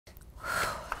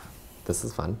This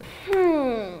is fun.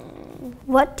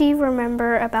 What do you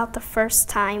remember about the first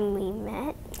time we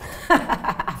met?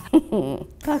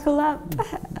 Buckle up.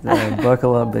 Yeah,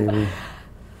 buckle up, baby.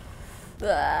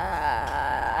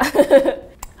 I'm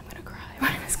gonna cry. Why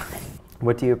am I crying?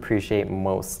 What do you appreciate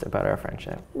most about our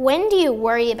friendship? When do you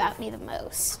worry about me the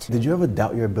most? Did you ever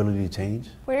doubt your ability to change?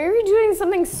 When are you doing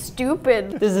something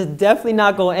stupid? This is definitely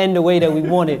not going to end the way that we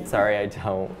want it. Sorry, I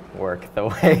don't work the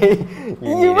way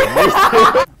you needed me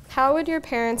to. How would your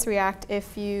parents react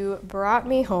if you brought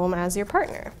me home as your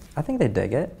partner? I think they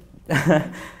dig it.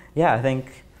 Yeah, I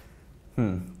think,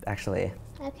 actually.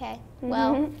 Okay,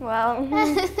 well.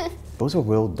 It was a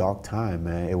real dark time,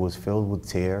 man. It was filled with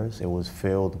tears. It was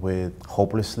filled with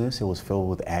hopelessness. It was filled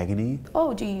with agony.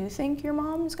 Oh, do you think your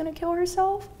mom's gonna kill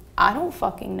herself? I don't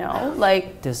fucking know.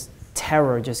 Like, This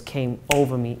terror just came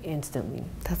over me instantly.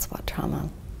 That's what trauma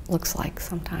looks like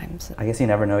sometimes. I guess you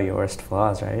never know your worst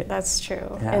flaws, right? That's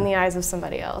true. Yeah. In the eyes of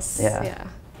somebody else. Yeah.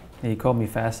 Yeah, you called me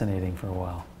fascinating for a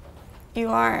while. you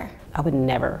are. I would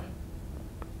never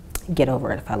get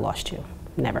over it if I lost you.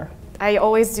 Never. I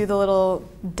always do the little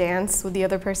dance with the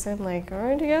other person, like, are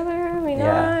we together? Are we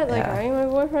not? Like, are you my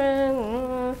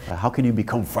boyfriend? How can you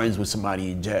become friends with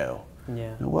somebody in jail?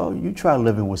 Yeah. Well, you try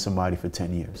living with somebody for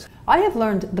 10 years. I have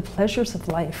learned the pleasures of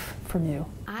life from you.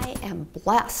 I am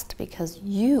blessed because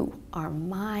you are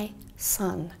my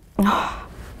son. Darn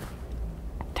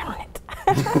it.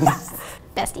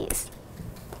 Besties.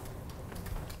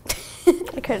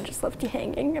 I could have just left you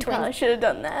hanging. I probably should have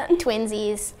done that.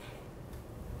 Twinsies.